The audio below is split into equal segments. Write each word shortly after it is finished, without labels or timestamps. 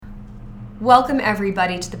Welcome,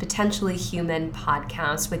 everybody, to the Potentially Human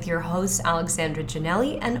podcast with your hosts, Alexandra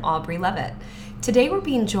Janelli and Aubrey Levitt. Today, we're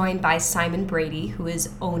being joined by Simon Brady, who is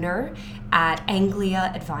owner at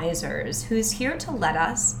Anglia Advisors, who is here to let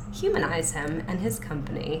us humanize him and his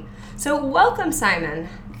company. So, welcome, Simon.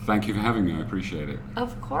 Thank you for having me. I appreciate it.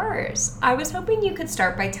 Of course. I was hoping you could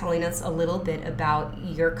start by telling us a little bit about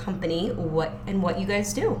your company, what you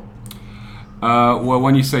guys do. Well,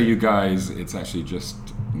 when you say you guys, it's actually just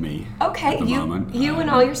me. Okay, at the moment. You and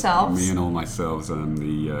all yourselves. Me and all myself. I'm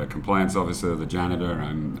the compliance officer, the janitor,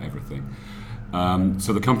 I'm everything.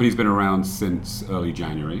 So the company's been around since early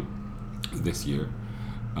January this year.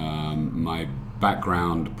 My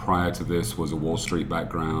background prior to this was a Wall Street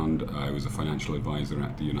background. I was a financial advisor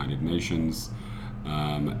at the United Nations.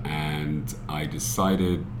 And I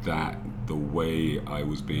decided that the way I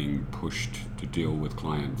was being pushed to deal with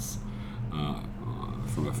clients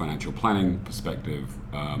from a financial planning perspective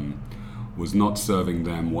was not serving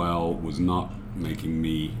them well, was not making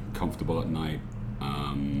me comfortable at night.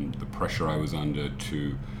 The pressure I was under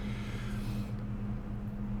to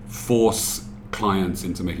force clients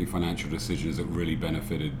into making financial decisions that really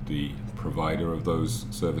benefited the provider of those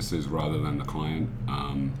services rather than the client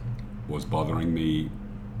was bothering me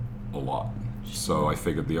a lot. So I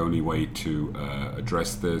figured the only way to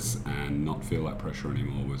address this and not feel that pressure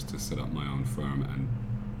anymore was to set up my own firm and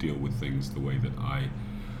deal with things the way that I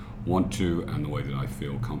want to and the way that I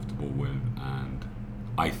feel comfortable with, and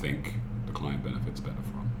I think the client benefits better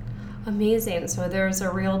from. Amazing. So there's a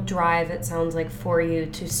real drive, it sounds like, for you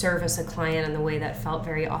to service a client in the way that felt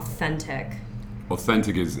very authentic.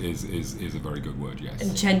 Authentic is a very good word, yes.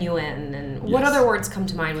 And genuine. And yes. What other words come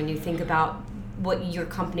to mind when you think about what your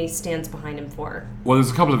company stands behind him for? Well, there's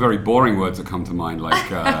a couple of very boring words that come to mind, like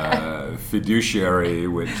fiduciary,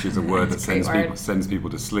 which is a word that sends people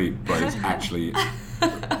to sleep, but it's actually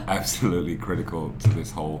absolutely critical to this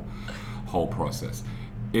whole process.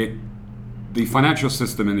 The financial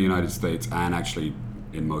system in the United States, and actually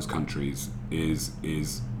in most countries,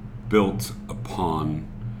 is built upon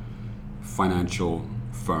financial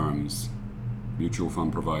firms, mutual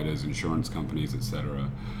fund providers, insurance companies, etc.,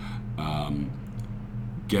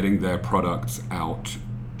 getting their products out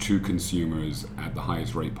to consumers at the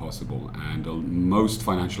highest rate possible. And most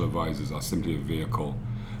financial advisors are simply a vehicle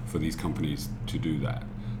for these companies to do that.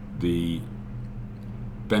 The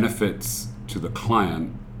benefits to the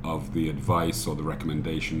client of the advice or the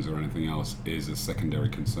recommendations or anything else is a secondary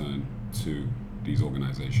concern to these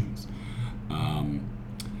organizations.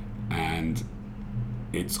 And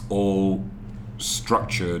it's all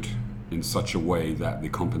structured in such a way that the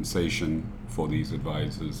compensation for these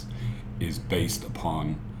advisors is based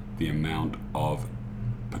upon the amount of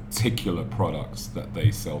particular products that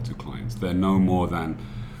they sell to clients. They're really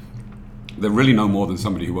no more than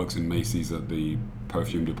somebody who works in Macy's at the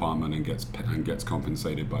perfume department and gets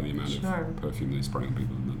compensated by the amount of perfume they spray on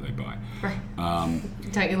people that they buy. Right.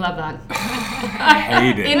 Don't you love that? I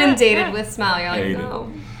hate it. Inundated with smell. You're like,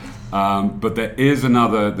 no. But there is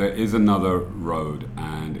another road,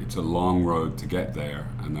 and it's a long road to get there,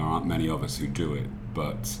 and there aren't many of us who do it.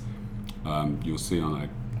 But you'll see on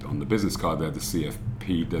the business card there, the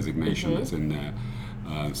CFP designation that's in there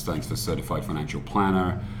stands for Certified Financial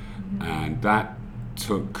Planner, and that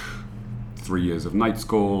took 3 years of night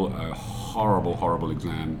school, a horrible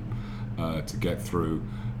exam to get through.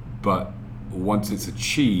 But once it's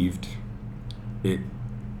achieved, it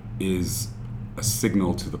is a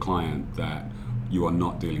signal to the client that you are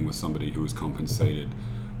not dealing with somebody who is compensated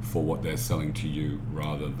for what they're selling to you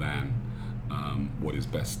rather than what is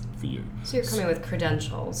best for you. So you're coming with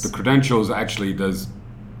credentials. The credentials actually does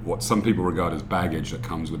what some people regard as baggage that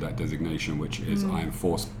comes with that designation, which is I am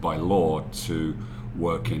forced by law to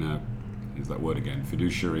work in a, is that word again,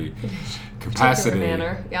 fiduciary capacity,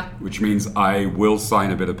 manner. Yeah. Which means I will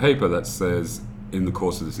sign a bit of paper that says in the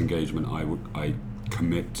course of this engagement I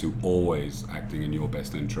commit to always acting in your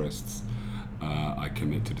best interests. I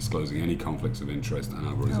commit to disclosing any conflicts of interest, and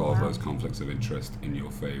I will resolve those conflicts of interest in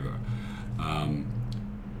your favor.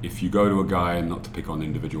 If you go to a guy, and not to pick on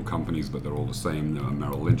individual companies, but they're all the same, they're a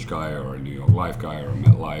Merrill Lynch guy or a New York Life guy or a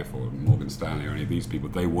MetLife or Morgan Stanley or any of these people,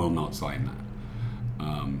 they will not sign that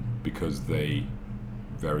because they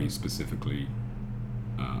very specifically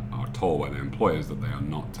are told by their employers that they are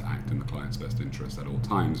not to act in the client's best interest at all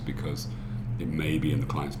times, because it may be in the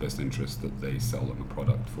client's best interest that they sell them a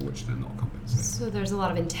product for which they're not compensated. So there's a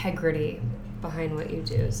lot of integrity behind what you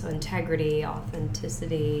do. So integrity,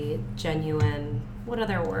 authenticity, genuine. What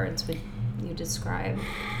other words would you describe?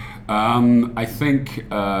 I think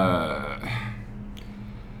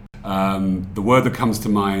the word that comes to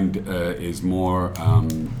mind is more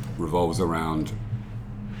revolves around,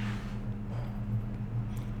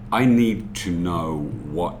 I need to know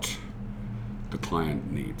what the client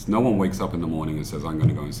needs. No one wakes up in the morning and says, I'm going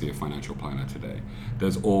to go and see a financial planner today.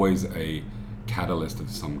 There's always a catalyst of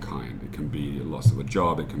some kind. It can be a loss of a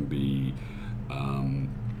job, it can be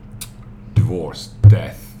divorce,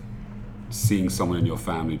 death, seeing someone in your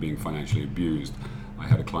family being financially abused. I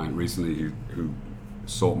had a client recently who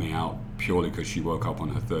sought me out purely because she woke up on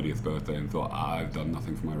her 30th birthday and thought, I've done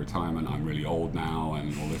nothing for my retirement, I'm really old now,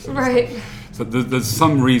 and all this sort of stuff. So there's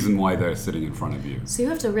some reason why they're sitting in front of you. So you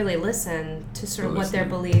have to really listen to sort of what their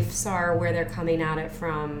beliefs are, where they're coming at it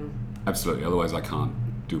from. Absolutely, otherwise I can't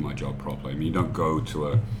do my job properly. I mean, you don't go to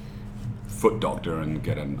a foot doctor and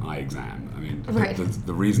get an eye exam. I mean, right.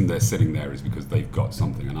 the reason they're sitting there is because they've got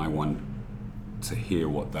something, and I want to hear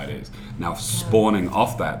what that is. Now, spawning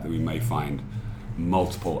off that we may find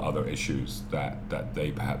multiple other issues that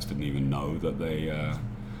they perhaps didn't even know that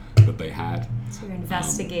they had. So you're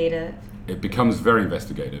investigative. It becomes very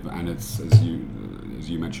investigative, and it's as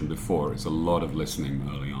you mentioned before, it's a lot of listening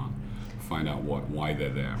early on. Find out why they're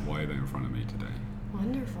there, why they're in front of me today.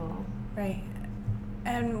 Wonderful. Right.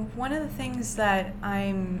 And one of the things that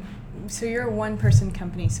so you're a one-person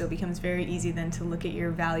company, so it becomes very easy then to look at your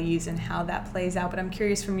values and how that plays out. But I'm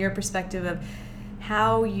curious from your perspective of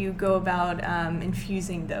how you go about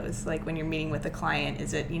infusing those, like when you're meeting with a client.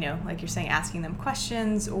 Is it, like you're saying, asking them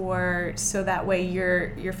questions, or so that way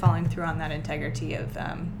you're following through on that integrity of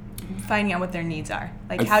finding out what their needs are?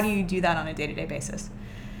 Like, how do you do that on a day-to-day basis?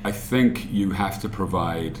 I think you have to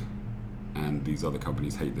provide, and these other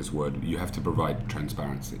companies hate this word, you have to provide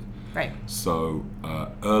transparency. Right. So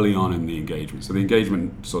early on in the engagement, so the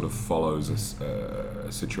engagement sort of follows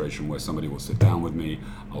a situation where somebody will sit down with me,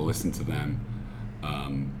 I'll listen to them,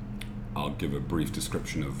 I'll give a brief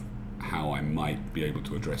description of how I might be able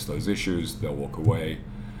to address those issues. They'll walk away,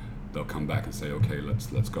 they'll come back and say, okay,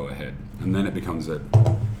 let's go ahead. And then it becomes a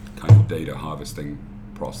kind of data harvesting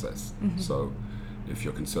process. Mm-hmm. So if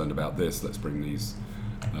you're concerned about this, let's bring this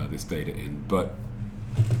data in. But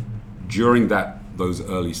during those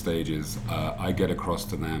early stages, I get across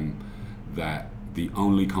to them that the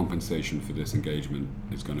only compensation for this engagement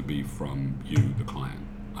is going to be from you, the client.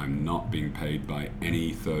 I'm not being paid by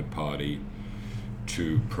any third party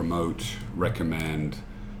to promote, recommend,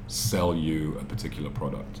 sell you a particular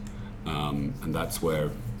product. And that's where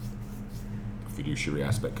the fiduciary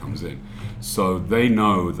aspect comes in. So they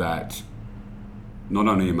know that not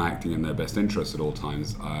only am I acting in their best interests at all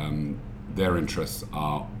times, their interests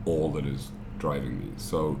are all that is driving me.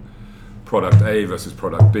 So product A versus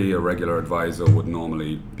product B, a regular advisor would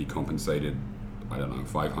normally be compensated, I don't know,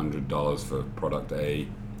 $500 for product A.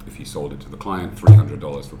 If he sold it to the client,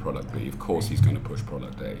 $300 for product B. Of course he's going to push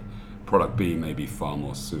product A. Product B may be far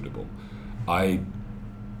more suitable. I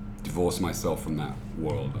divorce myself from that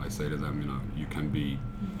world. I say to them, you can be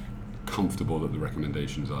comfortable that the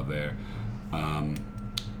recommendations are there.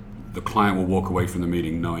 The client will walk away from the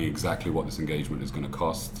meeting knowing exactly what this engagement is going to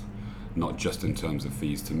cost, not just in terms of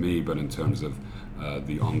fees to me, but in terms of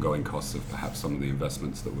the ongoing costs of perhaps some of the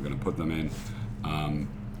investments that we're going to put them in.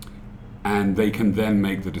 And they can then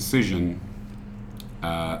make the decision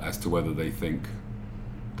as to whether they think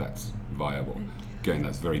that's viable. Again,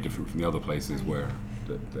 that's very different from the other places where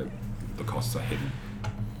the costs are hidden.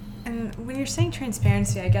 And when you're saying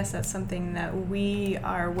transparency, I guess that's something that we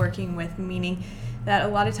are working with, meaning that a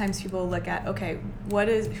lot of times people look at, okay,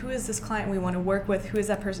 who is this client we want to work with? Who is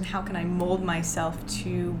that person? How can I mold myself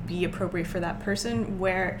to be appropriate for that person?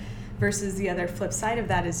 Versus the other flip side of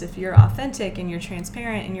that is if you're authentic and you're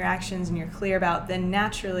transparent in your actions and you're clear about, then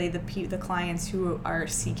naturally the clients who are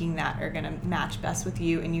seeking that are going to match best with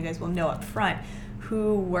you, and you guys will know up front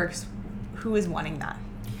who is wanting that,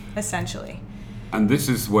 essentially. And this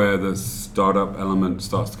is where the startup element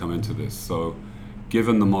starts to come into this. So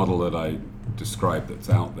given the model that I described that's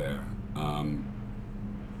out there,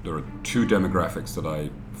 there are two demographics that I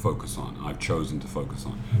focus on. I've chosen to focus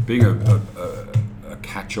on. Being a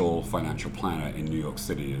catch-all financial planner in New York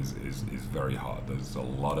City is very hard. There's a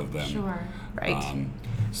lot of them. Sure, right.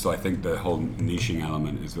 So I think the whole niching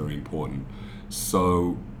element is very important.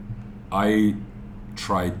 So I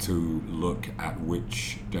tried to look at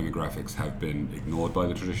which demographics have been ignored by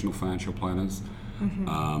the traditional financial planners,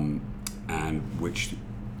 mm-hmm. And which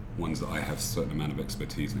ones that I have a certain amount of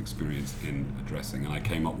expertise and experience in addressing. And I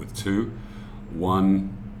came up with two.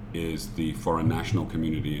 One is the foreign national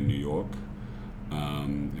community in New York.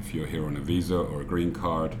 If you're here on a visa or a green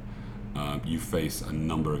card, you face a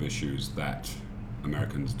number of issues that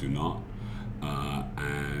Americans do not.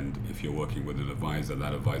 And if you're working with an advisor,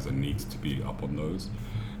 that advisor needs to be up on those.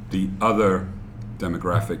 The other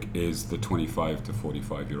demographic is the 25 to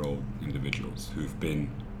 45-year-old individuals who've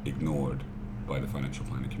been ignored by the financial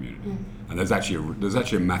planning community. And there's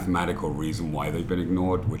actually a mathematical reason why they've been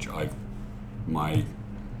ignored, which my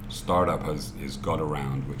startup is got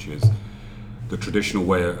around, which is the traditional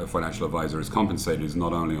way a financial advisor is compensated is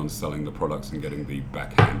not only on selling the products and getting the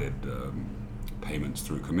backhanded payments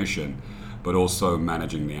through commission, but also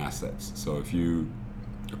managing the assets. So if a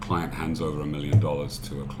client hands over $1 million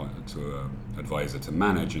to an advisor to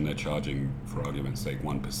manage, and they're charging, for argument's sake,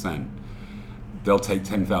 1%, they'll take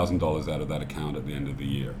 $10,000 out of that account at the end of the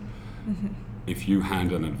year. If you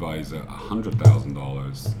hand an advisor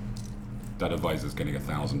 $100,000, that advisor's getting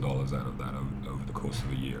 $1,000 out of that over the course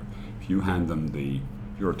of a year. If you hand them if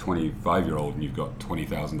you're a 25-year-old and you've got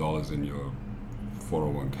 $20,000 in your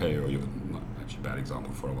 401k, or your, not actually bad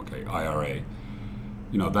example, 401k, IRA,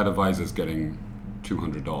 that advisor's getting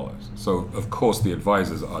 $200. So of course the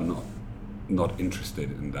advisors are not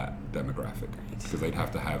interested in that demographic, because they'd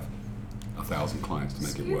have to have 1,000 clients to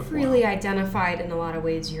make it worthwhile. You've really identified in a lot of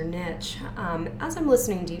ways your niche. As I'm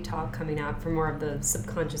listening to you talk coming up from more of the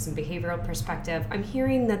subconscious and behavioral perspective, I'm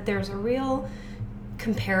hearing that there's a real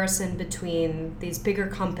comparison between these bigger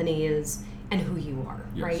companies and who you are,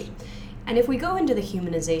 yes. right? And if we go into the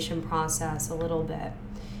humanization process a little bit,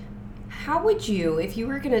 how would you, if you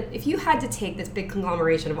had to take this big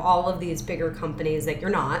conglomeration of all of these bigger companies that you're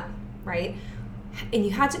not, right, and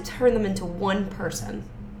you had to turn them into one person,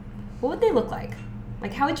 what would they look like?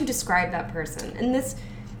 Like, how would you describe that person? And this,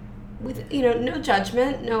 with, no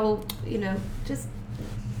judgment, no, just,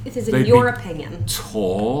 it is in your opinion.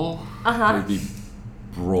 Tall. They'd be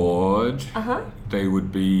broad. They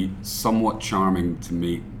would be somewhat charming to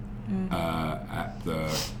meet at the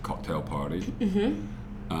cocktail party.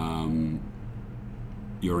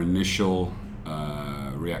 Your initial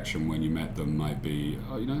reaction when you met them might be,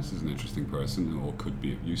 oh, this is an interesting person, or could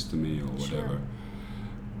be of use to me, or whatever. Sure.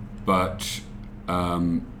 But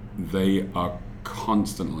they are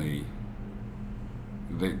constantly,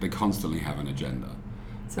 they constantly have an agenda.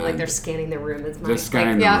 So like they're scanning the room as much. They're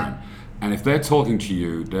scanning the room. And if they're talking to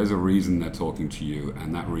you, there's a reason they're talking to you,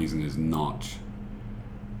 and that reason is not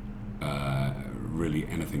really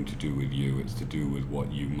anything to do with you. It's to do with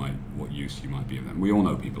what use you might be of them. We all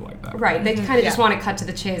know people like that. Right. They kind of just want to cut to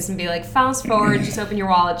the chase and be like, fast forward, just open your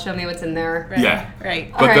wallet, show me what's in there. Right. Yeah.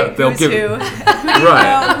 Right. But they'll give who?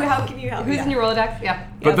 right. How can you help? Who's in your Rolodex? Yeah.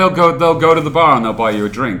 But they'll go to the bar and they'll buy you a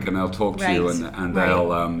drink and they'll talk to you and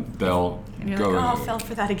they'll and you're go. like, I fell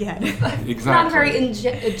for that again. Exactly. It's not a very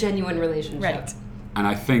genuine relationship. Right. And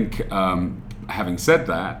I think, having said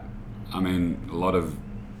that, I mean, a lot of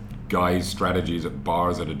guys' strategies at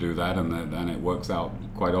bars are to do that, and it works out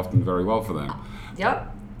quite often very well for them.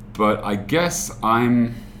 Yep. But I guess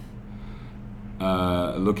I'm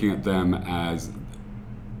looking at them as,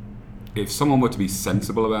 if someone were to be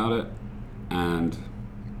sensible about it and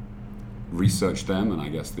research them, and I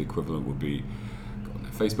guess the equivalent would be go on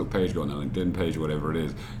their Facebook page, go on their LinkedIn page, whatever it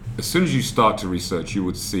is. As soon as you start to research, you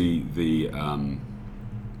would see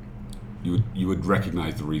you would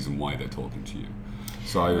recognize the reason why they're talking to you.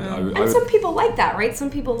 So I would, some people like that, right? Some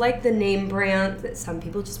people like the name brand. Some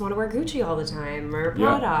people just want to wear Gucci all the time or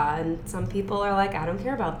Prada, and some people are like, I don't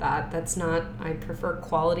care about that. That's not. I prefer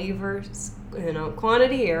quality versus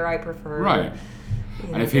quantity, or I prefer. Right.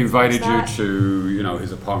 And if he invited you to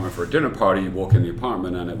his apartment for a dinner party, you walk in the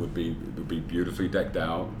apartment and it would be beautifully decked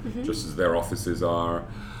out, just as their offices are.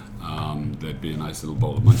 There'd be a nice little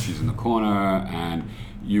bowl of munchies in the corner, and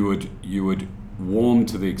you would warm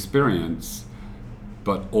to the experience.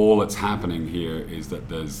 But all that's happening here is that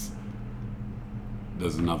there's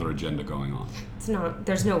another agenda going on.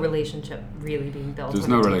 There's no relationship really being built. There's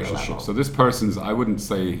no relationship. So this person's, I wouldn't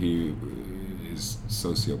say he is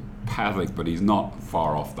sociopathic, but he's not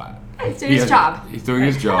far off that. He's doing his job. He's doing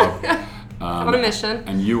his job. On a mission.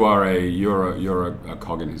 And you're a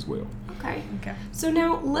cog in his wheel. Okay. So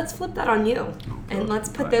now let's flip that on you, and let's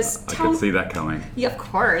put this. I could see that coming. Yeah, of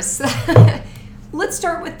course. Let's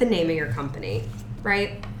start with the name of your company.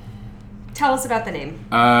 Right? Tell us about the name.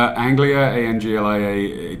 Anglia, A-N-G-L-I-A.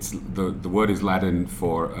 It's the word is Latin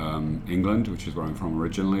for England, which is where I'm from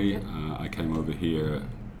originally. Yep. I came over here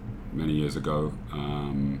many years ago,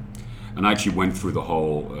 and I actually went through the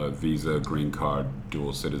whole visa, green card,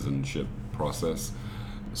 dual citizenship process.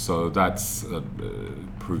 So that's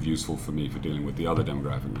proved useful for me for dealing with the other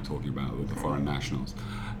demographic we're talking about, with the foreign nationals.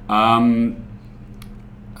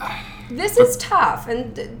 This is tough,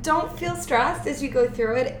 and don't feel stressed as you go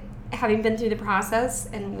through it. Having been through the process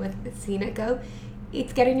and with seeing it go,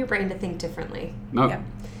 it's getting your brain to think differently. No. Yeah.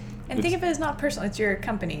 And think of it as not personal. It's your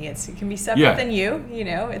company. It can be separate than you.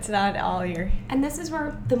 It's not all your. And this is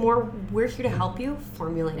where the more we're here to help you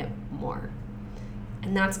formulate it more.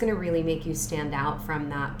 And that's going to really make you stand out from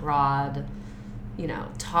that broad,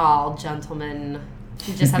 tall gentleman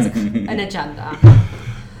who just has an agenda.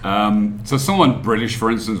 So someone British, for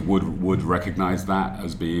instance, would recognize that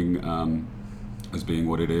as being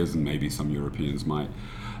what it is, and maybe some Europeans might.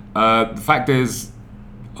 The fact is,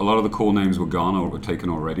 a lot of the cool names were gone or were taken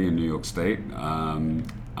already in New York State.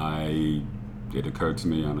 It occurred to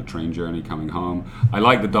me on a train journey coming home. I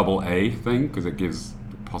like the double A thing because it gives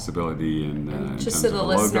possibility in just so the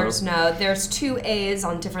listeners know, there's 2 A's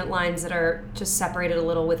on different lines that are just separated a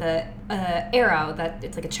little with a arrow that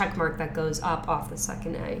it's like a check mark that goes up off the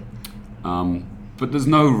second A. But there's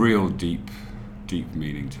no real deep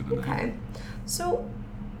meaning to the name. Okay. So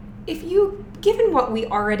given what we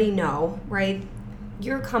already know, right,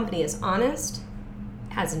 your company is honest,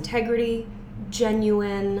 has integrity,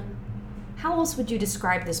 genuine. How else would you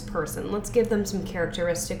describe this person? Let's give them some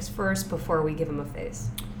characteristics first before we give them a face.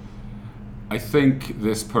 I think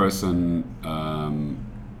this person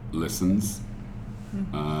listens.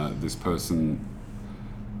 This person...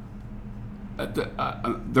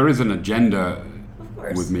 there is an agenda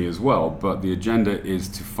with me as well, but the agenda is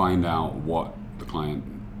to find out what the client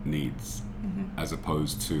needs as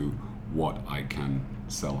opposed to what I can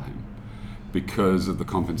sell him. Because of the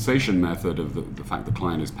compensation method of the fact the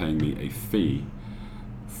client is paying me a fee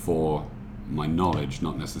for my knowledge,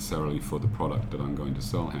 not necessarily for the product that I'm going to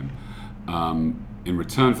sell him. In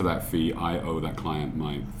return for that fee, I owe that client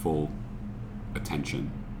my full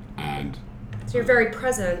attention. And so you're very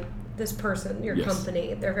present, this person, your yes.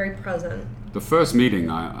 company, they're very present. The first meeting,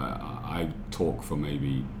 I talk for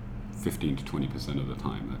maybe 15 to 20% of the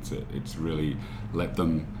time. That's it. It's really let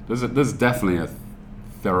them, there's definitely a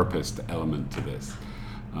therapist element to this.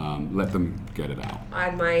 Let them get it out.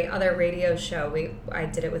 On my other radio show, I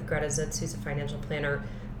did it with Greta Zutz, who's a financial planner.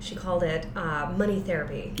 She called it money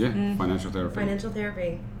therapy. Yeah, financial therapy. Financial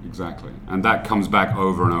therapy. Exactly, and that comes back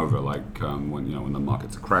over and over. Like when the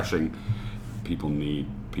markets are crashing, people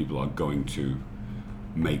are going to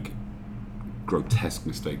make grotesque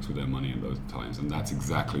mistakes with their money in those times, and that's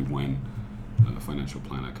exactly when a financial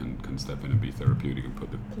planner can step in and be therapeutic and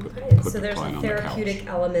put the client on the couch. So there's a therapeutic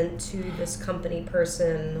element to this company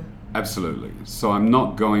person. Absolutely. So I'm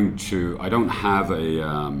not going to. I don't have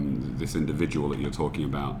this individual that you're talking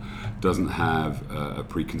about doesn't have a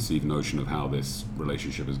preconceived notion of how this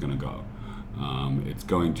relationship is going to go. It's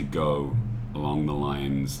going to go along the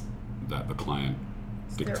lines that the client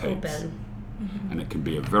dictates. They're open. Mm-hmm. And it can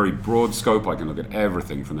be a very broad scope. I can look at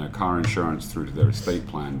everything from their car insurance through to their estate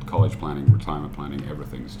plan, college planning, retirement planning,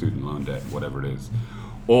 everything, student loan debt, whatever it is.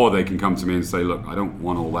 Or they can come to me and say, look, I don't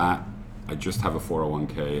want all that. I just have a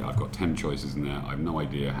 401k. I've got 10 choices in there. I have no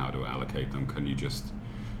idea how to allocate them. Can you just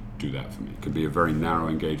do that for me? It could be a very narrow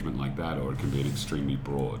engagement like that, or it can be an extremely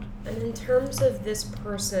broad. And in terms of this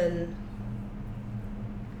person,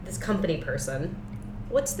 this company person,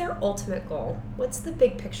 what's their ultimate goal? What's the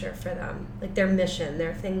big picture for them? Like their mission,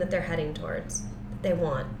 their thing that they're heading towards, that they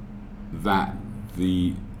want? That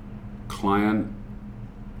the client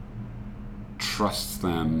trusts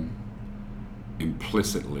them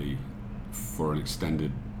implicitly for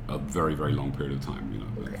a very, very long period of time.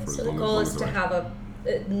 Okay, so the goal is to have a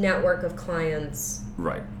network of clients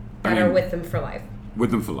right. that are with them for life.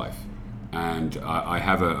 With them for life. And I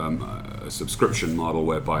have a subscription model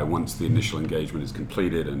whereby once the initial engagement is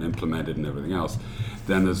completed and implemented and everything else,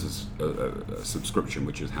 then there's a subscription,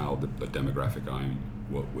 which is how the demographic I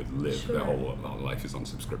work with live. Sure. Their whole life is on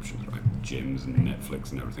subscriptions, right? Gyms and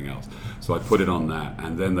Netflix and everything else. So I put it on that,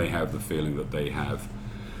 and then they have the feeling that they have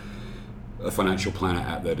a financial planner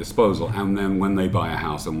at their disposal. And then when they buy a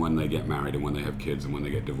house and when they get married and when they have kids and when they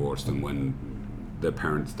get divorced and when their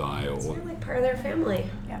parents die, or they're like part of their family.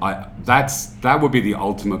 Yeah. That would be the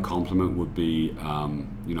ultimate compliment. Would be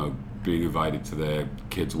being invited to their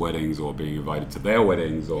kids' weddings or being invited to their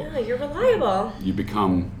weddings. Or yeah, you're reliable. You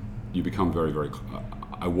become very, very.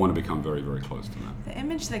 I want to become very, very close to them. The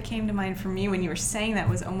image that came to mind for me when you were saying that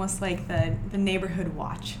was almost like the neighborhood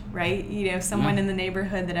watch, right? Someone in the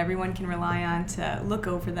neighborhood that everyone can rely on to look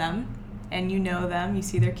over them, and them, you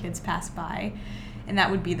see their kids pass by. And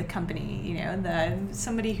that would be the company,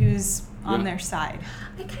 somebody who's on their side.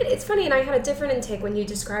 It's funny, and I had a different intake when you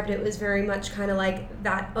described it. It was very much kind of like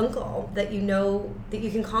that uncle that that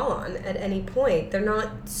you can call on at any point. They're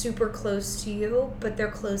not super close to you, but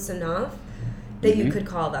they're close enough that you could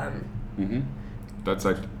call them. Mm-hmm. That's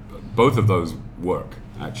both of those work,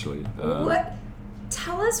 actually.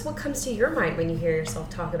 Tell us what comes to your mind when you hear yourself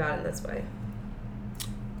talk about it in this way.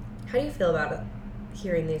 How do you feel about it,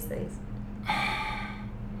 hearing these things?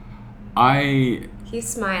 He's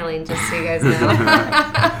smiling, just so you guys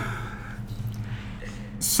know.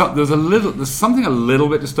 So there's something a little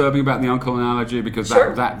bit disturbing about the uncle analogy, because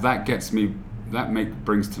Sure. that gets me,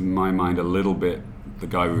 brings to my mind a little bit the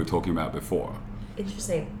guy we were talking about before.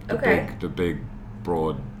 Interesting. The Okay. big,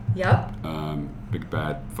 broad, Yep. big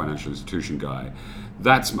bad financial institution guy.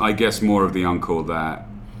 That's, I guess, more of the uncle that,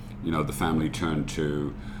 the family turn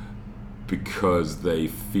to because they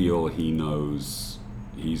feel he knows,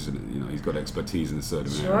 he's got expertise in a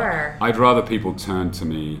certain area. Sure. I'd rather people turn to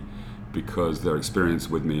me because their experience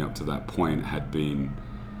with me up to that point had been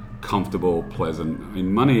comfortable, pleasant. I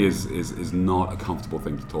mean, money is not a comfortable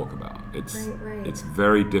thing to talk about. Right. It's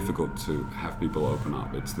very difficult to have people open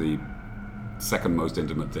up. It's the second most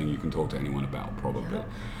intimate thing you can talk to anyone about, probably.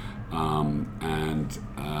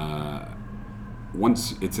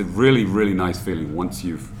 Once, it's a really, really nice feeling once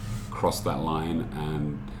you've crossed that line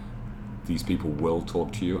and these people will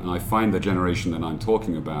talk to you. And I find the generation that I'm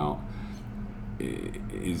talking about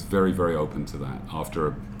is very, very open to that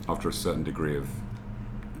after a certain degree of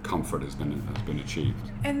comfort has been achieved.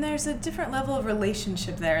 And there's a different level of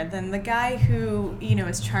relationship there than the guy who,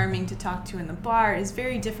 is charming to talk to in the bar is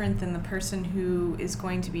very different than the person who is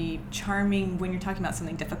going to be charming when you're talking about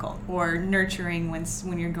something difficult, or nurturing when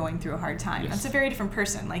you're going through a hard time. Yes. That's a very different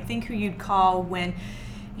person. Like, think who you'd call when,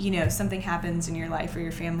 something happens in your life or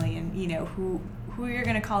your family, and, who you're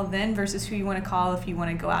going to call then versus who you want to call if you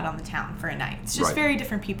want to go out on the town for a night. It's just Right. very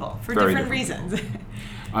different people for Very different different reasons.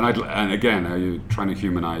 And again, you're trying to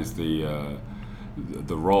humanize the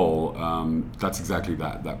role. That's exactly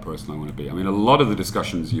that person I want to be. I mean, a lot of the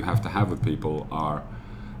discussions you have to have with people are,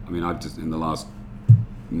 I've just, in the last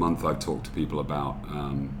month, I've talked to people about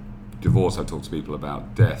divorce. I've talked to people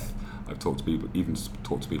about death. I've talked to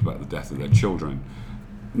people about the death of their children.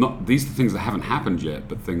 These are things that haven't happened yet,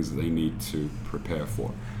 but things that they need to prepare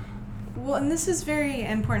for. Well, and this is very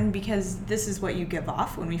important because this is what you give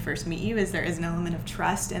off when we first meet you, is there is an element of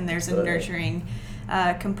trust and there's a nurturing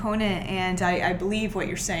component. And I believe what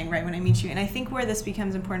you're saying right when I meet you. And I think where this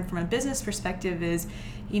becomes important from a business perspective is,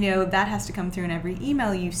 that has to come through in every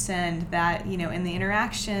email you send, that, in the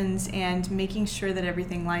interactions, and making sure that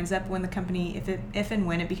everything lines up when the company, if and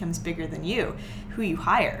when it becomes bigger than you, who you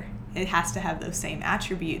hire. It has to have those same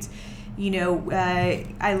attributes.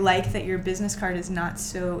 I like that your business card is not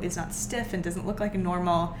stiff and doesn't look like a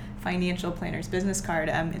normal financial planner's business card.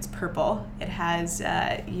 It's purple. It has,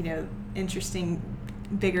 interesting,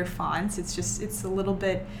 bigger fonts. It's a little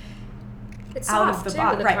bit It's out soft of the too.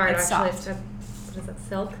 box. The Right, card it's actually soft. what is it,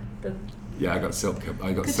 silk? Yeah, I got silk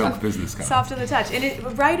Good silk job. business cards. Soft to the touch. And it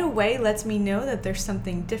right away lets me know that there's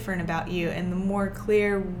something different about you. And the more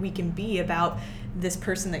clear we can be about this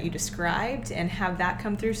person that you described and have that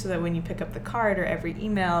come through, so that when you pick up the card or every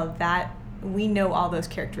email, that we know all those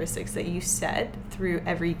characteristics that you said through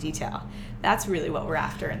every detail. That's really what we're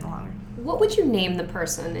after in the long run. What would you name the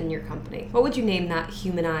person in your company? What would you name that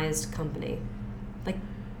humanized company?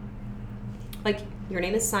 Like your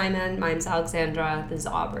name is Simon, mine's Alexandra, this is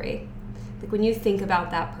Aubrey. Like, when you think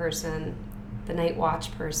about that person, the night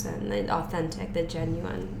watch person, the authentic, the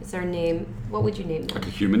genuine, is there a name? What would you name them? Like a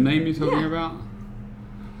human name you're talking Yeah. about?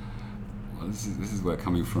 Well, this is where,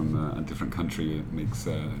 coming from a different country, it makes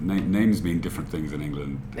names mean different things in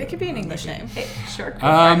England. It could be an English name. Hey, sure. Go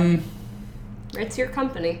for it. It's your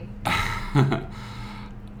company.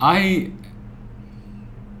 I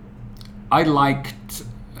liked.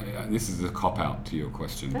 This is a cop out to your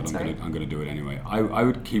question, That's but all right. I'm going to do it anyway. I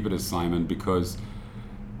would keep it as Simon, because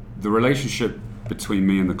the relationship between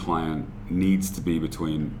me and the client needs to be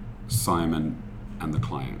between Simon and the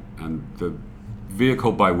client, and the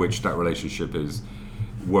vehicle by which that relationship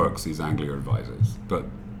works is Anglia Advisors, but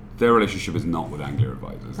their relationship is not with Anglia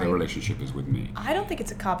Advisors. Their Right. relationship is with me. I don't think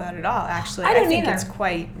it's a cop-out at all, actually. I don't think either. it's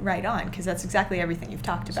quite right on, because that's exactly everything you've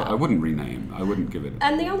talked So about. I wouldn't rename. I wouldn't give it.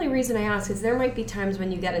 And the only reason I ask is there might be times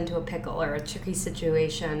when you get into a pickle or a tricky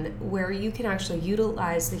situation where you can actually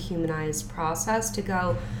utilize the humanized process to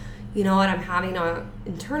go, you know what, I'm having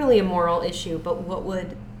internally a moral issue, but what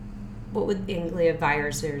would Anglia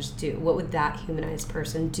Advisors do? What would that humanized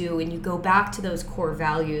person do? And you go back to those core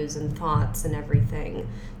values and thoughts and everything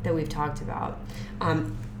that we've talked about.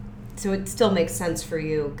 So it still makes sense for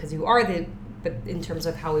you, because you are but in terms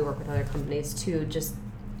of how we work with other companies too, just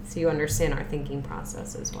so you understand our thinking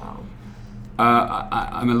process as well.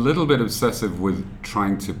 I'm a little bit obsessive with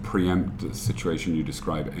trying to preempt the situation you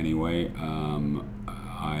describe anyway.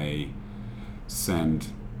 I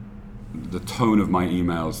send the tone of my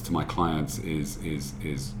emails to my clients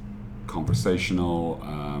is conversational.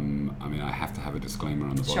 I mean, I have to have a disclaimer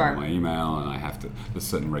on the bottom Sure. of my email, and there's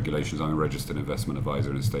certain regulations. I'm a registered investment advisor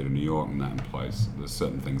in the state of New York, and that implies there's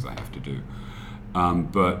certain things I have to do.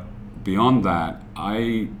 But beyond that,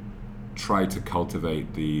 I try to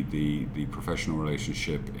cultivate the professional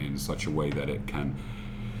relationship in such a way that it can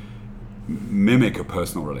mimic a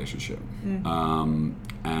personal relationship.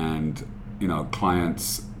 And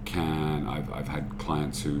clients can. I've had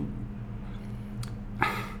clients who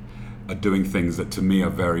are doing things that to me are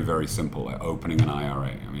very, very simple, like opening an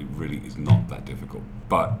IRA. I mean, it really is not that difficult.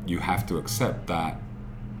 But you have to accept that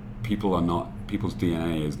people's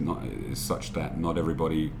DNA is such that not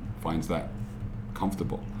everybody finds that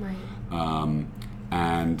comfortable. Right.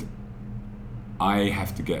 And I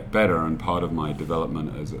have to get better, and part of my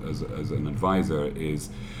development as an advisor is,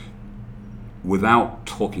 without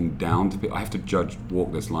talking down to people, I have to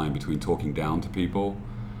walk this line between talking down to people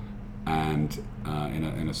and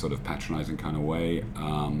in a sort of patronizing kind of way,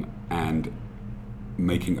 and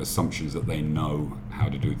making assumptions that they know how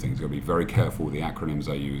to do things. I've got to be very careful with the acronyms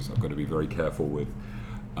I use. I've got to be very careful with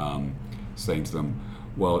saying to them,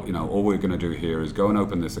 well, all we're going to do here is go and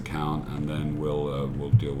open this account, and then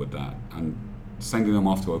we'll deal with that. And sending them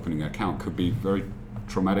off to opening an account could be a very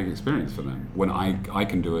traumatic experience for them, when I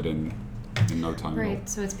can do it in no time at all. Right.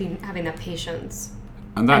 So it's having that patience.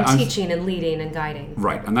 And teaching and leading and guiding.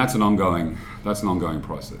 Right, and that's an ongoing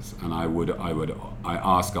process. And I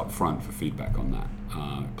ask up front for feedback on that.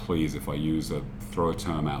 Please, if I throw a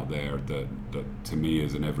term out there that to me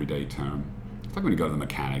is an everyday term. It's like when you go to the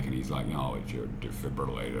mechanic and he's like, it's your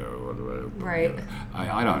defibrillator. Right.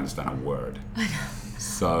 I don't understand a word. I know.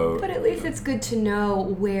 So. But at least it's good to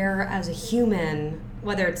know where, as a human,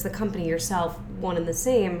 whether it's the company yourself, one and the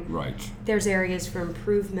same, right, there's areas for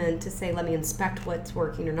improvement to say, let me inspect what's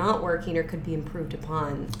working or not working or could be improved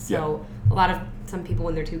upon. So some people,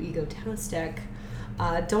 when they're too egotistic,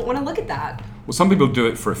 don't want to look at that. Well, some people do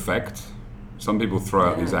it for effect. Some people throw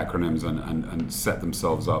out these acronyms and set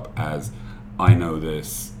themselves up as, I know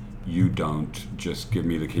this, you don't, just give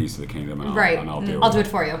me the keys to the kingdom and I'll deal with it. I'll do it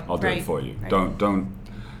for you. I'll do it for you. Right. Don't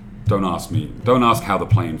ask me. Don't ask how the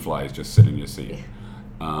plane flies. Just sit in your seat.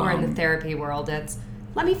 Or in the therapy world, it's,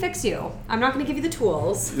 let me fix you. I'm not going to give you the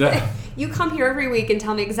tools. Yeah. You come here every week and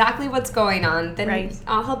tell me exactly what's going on. Then right.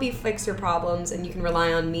 I'll help you fix your problems, and you can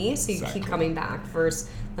rely on me so you keep coming back. First,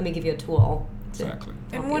 let me give you a tool. Exactly.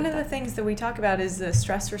 And one of the things that we talk about is the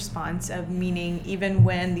stress response, of meaning even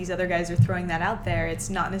when these other guys are throwing that out there, it's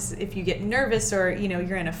not necessarily if you get nervous or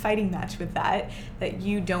you're in a fighting match with that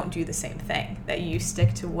you don't do the same thing, that you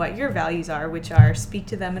stick to what your values are, which are speak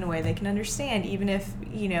to them in a way they can understand, even if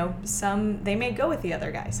they may go with the other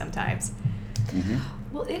guy sometimes. Mm-hmm.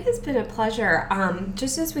 Well, it has been a pleasure.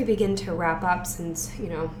 Just as we begin to wrap up, since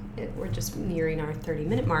we're just nearing our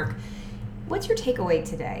 30-minute mark. What's your takeaway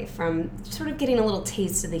today from sort of getting a little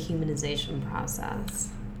taste of the humanization process?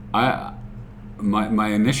 My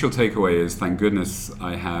initial takeaway is, thank goodness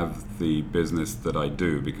I have the business that I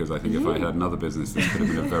do, because I think if I had another business, this could have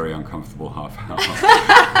been a very uncomfortable half hour.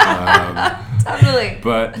 Totally.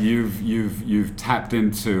 But you've tapped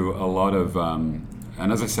into a lot of,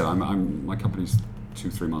 and as I said, my company's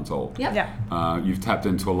 2-3 months old. Yep. Yeah. You've tapped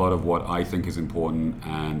into a lot of what I think is important,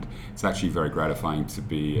 and it's actually very gratifying to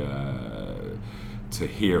be to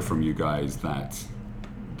hear from you guys that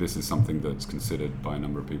this is something that's considered by a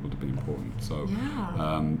number of people to be important. So,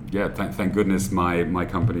 thank goodness my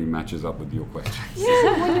company matches up with your questions.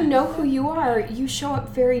 Yeah, when you know who you are, you show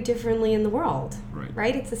up very differently in the world.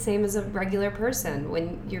 Right. It's the same as a regular person.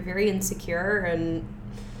 When you're very insecure and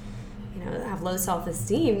have low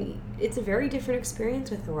self-esteem, it's a very different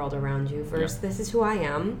experience with the world around you versus this is who I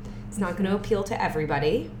am. It's not going to appeal to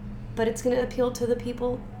everybody, but it's going to appeal to the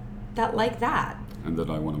people that like that. And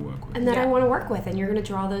that I want to work with. And that I want to work with. And you're going to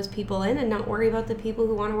draw those people in and not worry about the people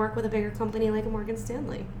who want to work with a bigger company like a Morgan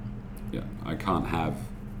Stanley. Yeah, I can't have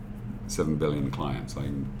 7 billion clients. I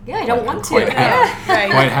don't want to. Quite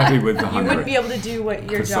happy with the 100. You wouldn't be able to do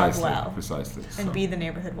your job well. Precisely. And be the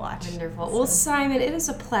neighborhood watch. Wonderful. Well, Simon, it is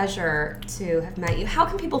a pleasure to have met you. How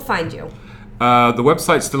can people find you? The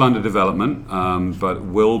website's still under development, but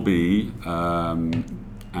will be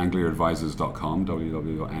angliaadvisors.com,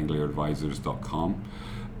 www.angliaadvisors.com.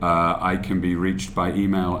 I can be reached by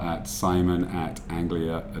email at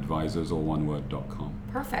simon@angliaadvisors.com.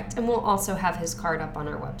 Perfect. And we'll also have his card up on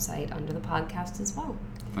our website under the podcast as well.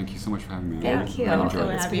 Thank you so much for having me. Thank you. I enjoyed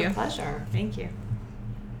it. It's been a pleasure. Thank you.